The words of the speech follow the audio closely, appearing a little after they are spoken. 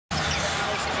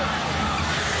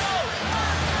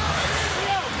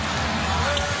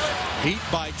Heat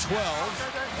by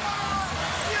 12.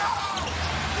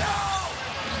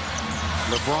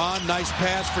 LeBron, nice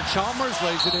pass for Chalmers,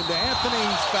 lays it into Anthony.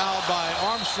 He's fouled by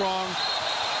Armstrong.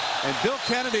 And Bill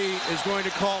Kennedy is going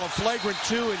to call a flagrant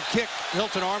 2 and kick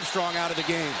Hilton Armstrong out of the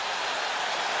game.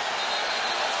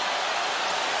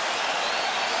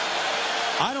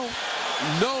 I don't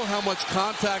know how much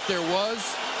contact there was,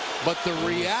 but the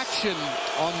reaction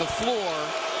on the floor,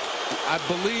 I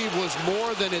believe, was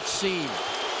more than it seemed.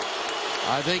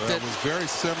 I think that was very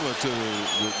similar to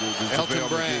the Elton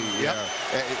Brand. Yeah.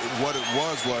 What it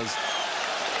was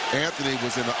Anthony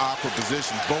was in an awkward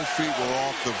position. Both feet were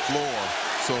off the floor,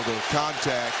 so the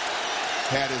contact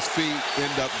had his feet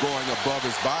end up going above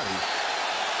his body.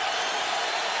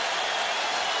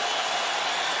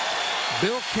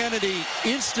 Bill Kennedy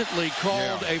instantly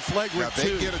called a flagrant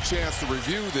 2. They get a chance to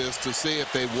review this to see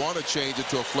if they want to change it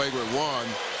to a flagrant 1.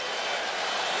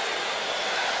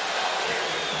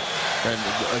 And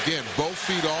again, both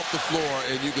feet off the floor,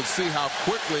 and you can see how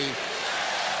quickly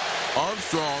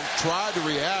Armstrong tried to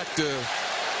react to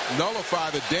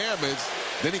nullify the damage.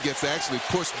 Then he gets actually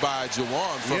pushed by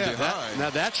Juwan from behind.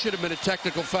 Now that should have been a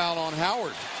technical foul on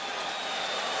Howard.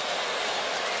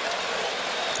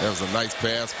 That was a nice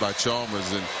pass by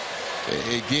Chalmers, and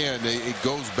again, it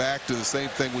goes back to the same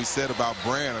thing we said about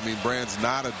Brand. I mean, Brand's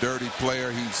not a dirty player.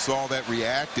 He saw that,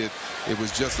 reacted. It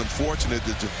was just unfortunate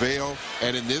that JaVale,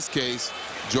 and in this case,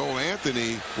 Joel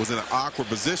Anthony, was in an awkward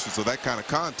position, so that kind of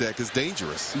contact is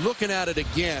dangerous. Looking at it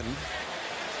again,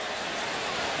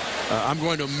 I'm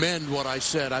going to amend what I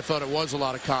said. I thought it was a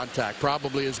lot of contact,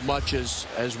 probably as much as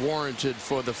warranted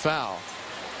for the foul.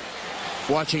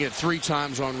 Watching it 3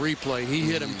 times on replay, he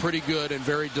hit him pretty good and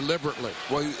very deliberately.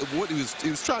 Well, he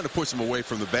was trying to push him away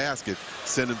from the basket,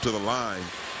 send him to the line.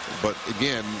 But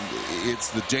again, it's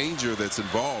the danger that's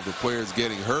involved. The player's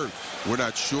getting hurt. We're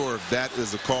not sure if that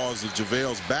is the cause of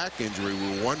JaVale's back injury.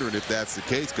 We're wondering if that's the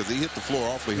case, because he hit the floor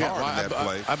awfully hard in that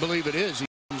play. I believe it is.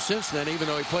 Since then, even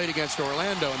though he played against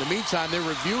Orlando. In the meantime, they're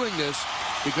reviewing this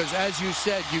because, as you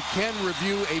said, you can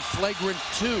review a flagrant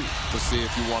 2 to see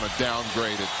if you want to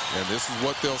downgrade it, and this is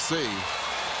what they'll see.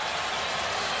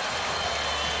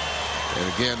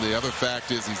 And again, the other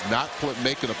fact is he's not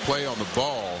making a play on the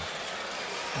ball.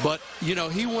 But, you know,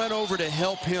 he went over to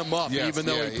help him up, even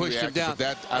though he pushed him down.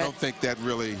 That, I don't think that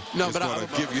really is going to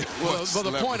give you well,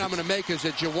 the point I'm going to make is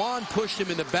that Juwan pushed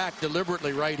him in the back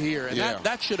deliberately right here. And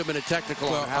that should have been a technical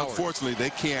on Howard. Unfortunately, they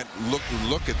can't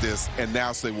look at this and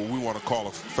now say, well, we want to call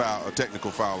a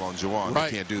technical foul on Juwan. Right.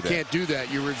 They can't do that. Can't do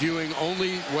that. You're reviewing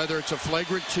only whether it's a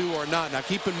flagrant 2 or not. Now,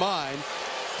 keep in mind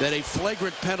that a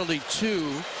flagrant penalty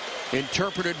 2,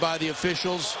 interpreted by the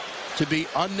officials to be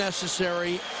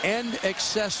unnecessary and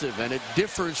excessive, and it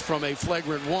differs from a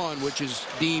flagrant 1, which is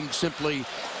deemed simply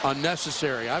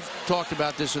unnecessary. I've talked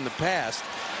about this in the past.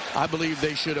 I believe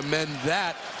they should amend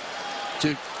that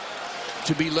to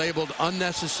be labeled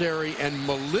unnecessary and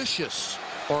malicious,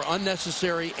 or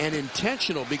unnecessary and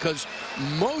intentional, because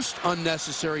most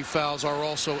unnecessary fouls are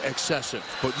also excessive.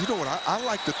 But you know what? I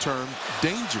like the term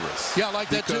dangerous. Yeah, I like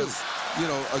that too. You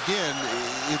know, again,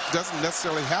 it doesn't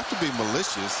necessarily have to be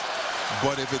malicious.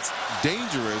 But if it's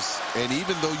dangerous, and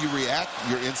even though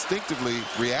you're instinctively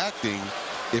reacting,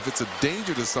 if it's a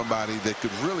danger to somebody that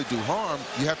could really do harm,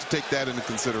 you have to take that into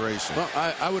consideration. Well,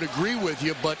 I would agree with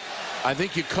you, but I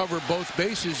think you cover both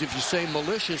bases if you say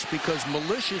malicious, because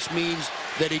malicious means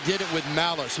that he did it with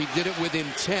malice. He did it with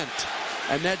intent,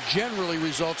 and that generally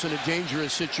results in a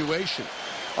dangerous situation.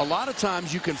 A lot of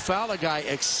times you can foul a guy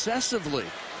excessively,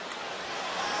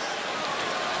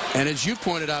 and as you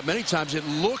pointed out many times, it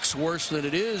looks worse than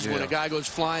it is when a guy goes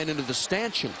flying into the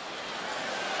stanchion.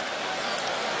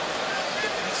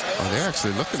 Oh, they're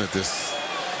actually looking at this.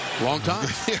 Long time.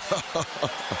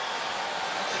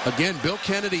 Again, Bill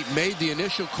Kennedy made the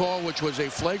initial call, which was a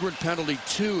flagrant penalty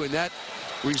 2, and that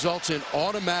results in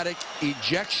automatic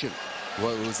ejection.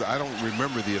 Well, I don't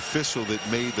remember the official that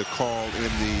made the call in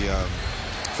the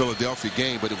Philadelphia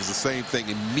game, but it was the same thing.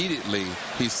 Immediately,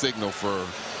 he signaled for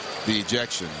the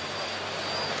ejection.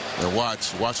 And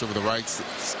watch over the right,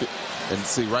 and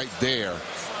see right there,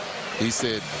 he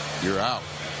said, "You're out."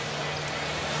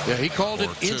 Yeah, he called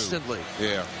it instantly.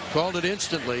 Yeah. Called it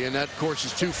instantly, and that, of course,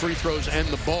 is 2 free throws and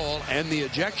the ball and the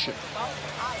ejection.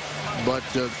 But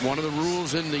one of the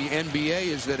rules in the NBA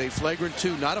is that a flagrant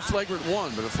 2, not a flagrant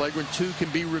 1, but a flagrant 2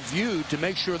 can be reviewed to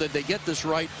make sure that they get this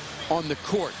right on the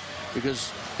court,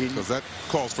 because that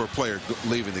calls for a player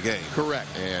leaving the game. Correct.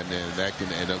 And that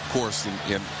can, and of course,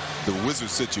 in the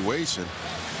Wizards situation,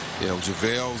 you know,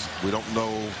 JaVale's, we don't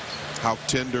know how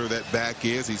tender that back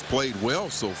is. He's played well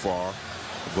so far,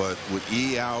 but with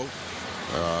E out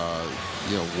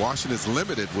You know, Washington's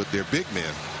limited with their big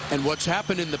men. And what's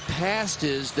happened in the past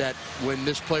is that when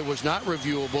this play was not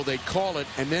reviewable, they'd call it,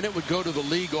 and then it would go to the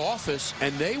league office,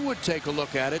 and they would take a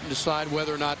look at it and decide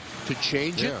whether or not to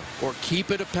change it or keep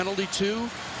it a penalty 2,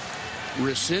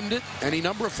 rescind it. Any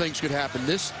number of things could happen.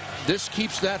 This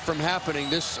keeps that from happening.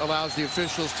 This allows the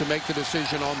officials to make the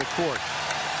decision on the court.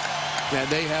 And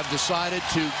they have decided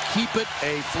to keep it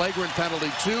a flagrant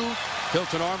penalty 2.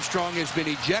 Hilton Armstrong has been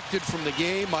ejected from the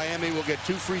game. Miami will get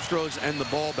 2 free throws and the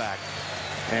ball back.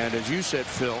 And as you said,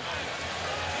 Phil,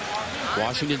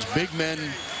 Washington's big men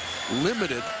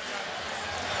limited.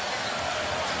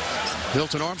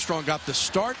 Hilton Armstrong got the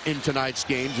start in tonight's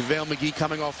game. JaVale McGee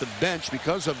coming off the bench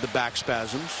because of the back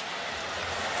spasms.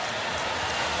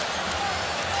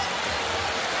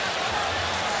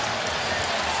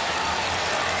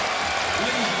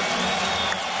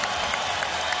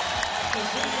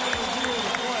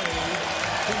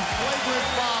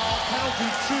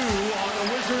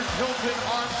 Hilton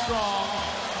Armstrong.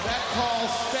 That call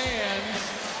stands.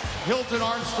 Hilton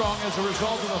Armstrong as a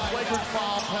result of the flagrant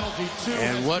foul penalty 2.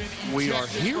 And what we are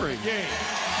hearing is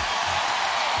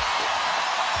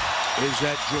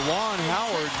that Juwan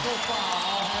Howard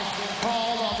foul has been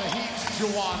called on the Heat's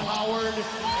Juwan Howard, and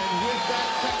with that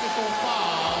technical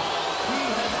foul, he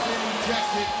has been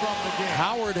ejected from the game.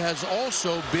 Howard has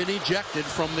also been ejected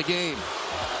from the game.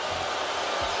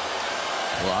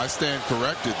 Well, I stand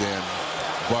corrected then.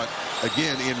 But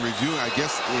again, in reviewing, I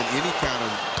guess in any kind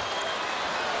of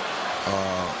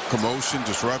commotion,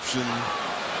 disruption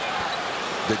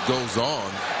that goes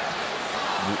on,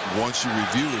 once you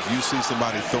review, if you see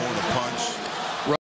somebody throwing a punch